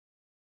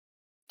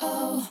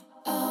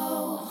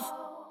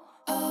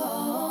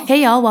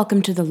Hey y'all,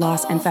 welcome to the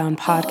Loss and Found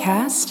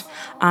podcast.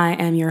 I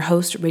am your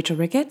host, Rachel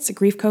Ricketts,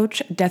 grief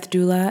coach, death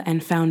doula,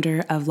 and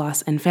founder of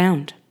Loss and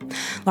Found.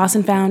 Loss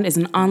and Found is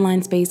an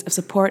online space of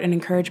support and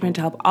encouragement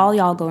to help all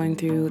y'all going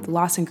through the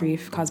loss and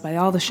grief caused by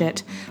all the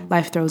shit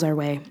life throws our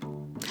way.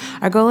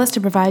 Our goal is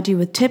to provide you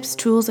with tips,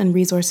 tools, and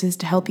resources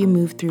to help you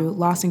move through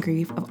loss and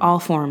grief of all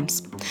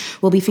forms.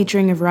 We'll be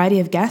featuring a variety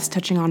of guests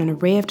touching on an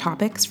array of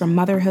topics from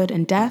motherhood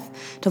and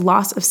death to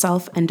loss of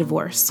self and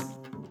divorce.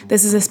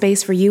 This is a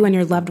space for you and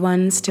your loved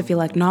ones to feel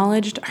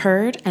acknowledged,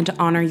 heard, and to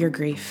honor your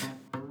grief.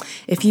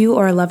 If you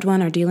or a loved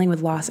one are dealing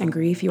with loss and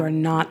grief, you are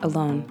not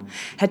alone.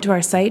 Head to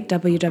our site,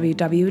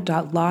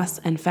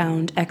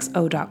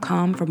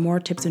 www.lossandfoundxo.com, for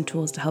more tips and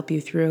tools to help you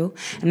through,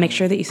 and make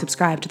sure that you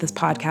subscribe to this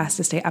podcast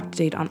to stay up to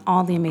date on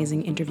all the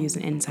amazing interviews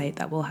and insight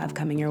that we'll have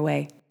coming your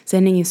way.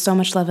 Sending you so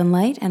much love and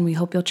light, and we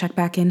hope you'll check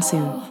back in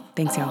soon.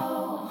 Thanks, y'all.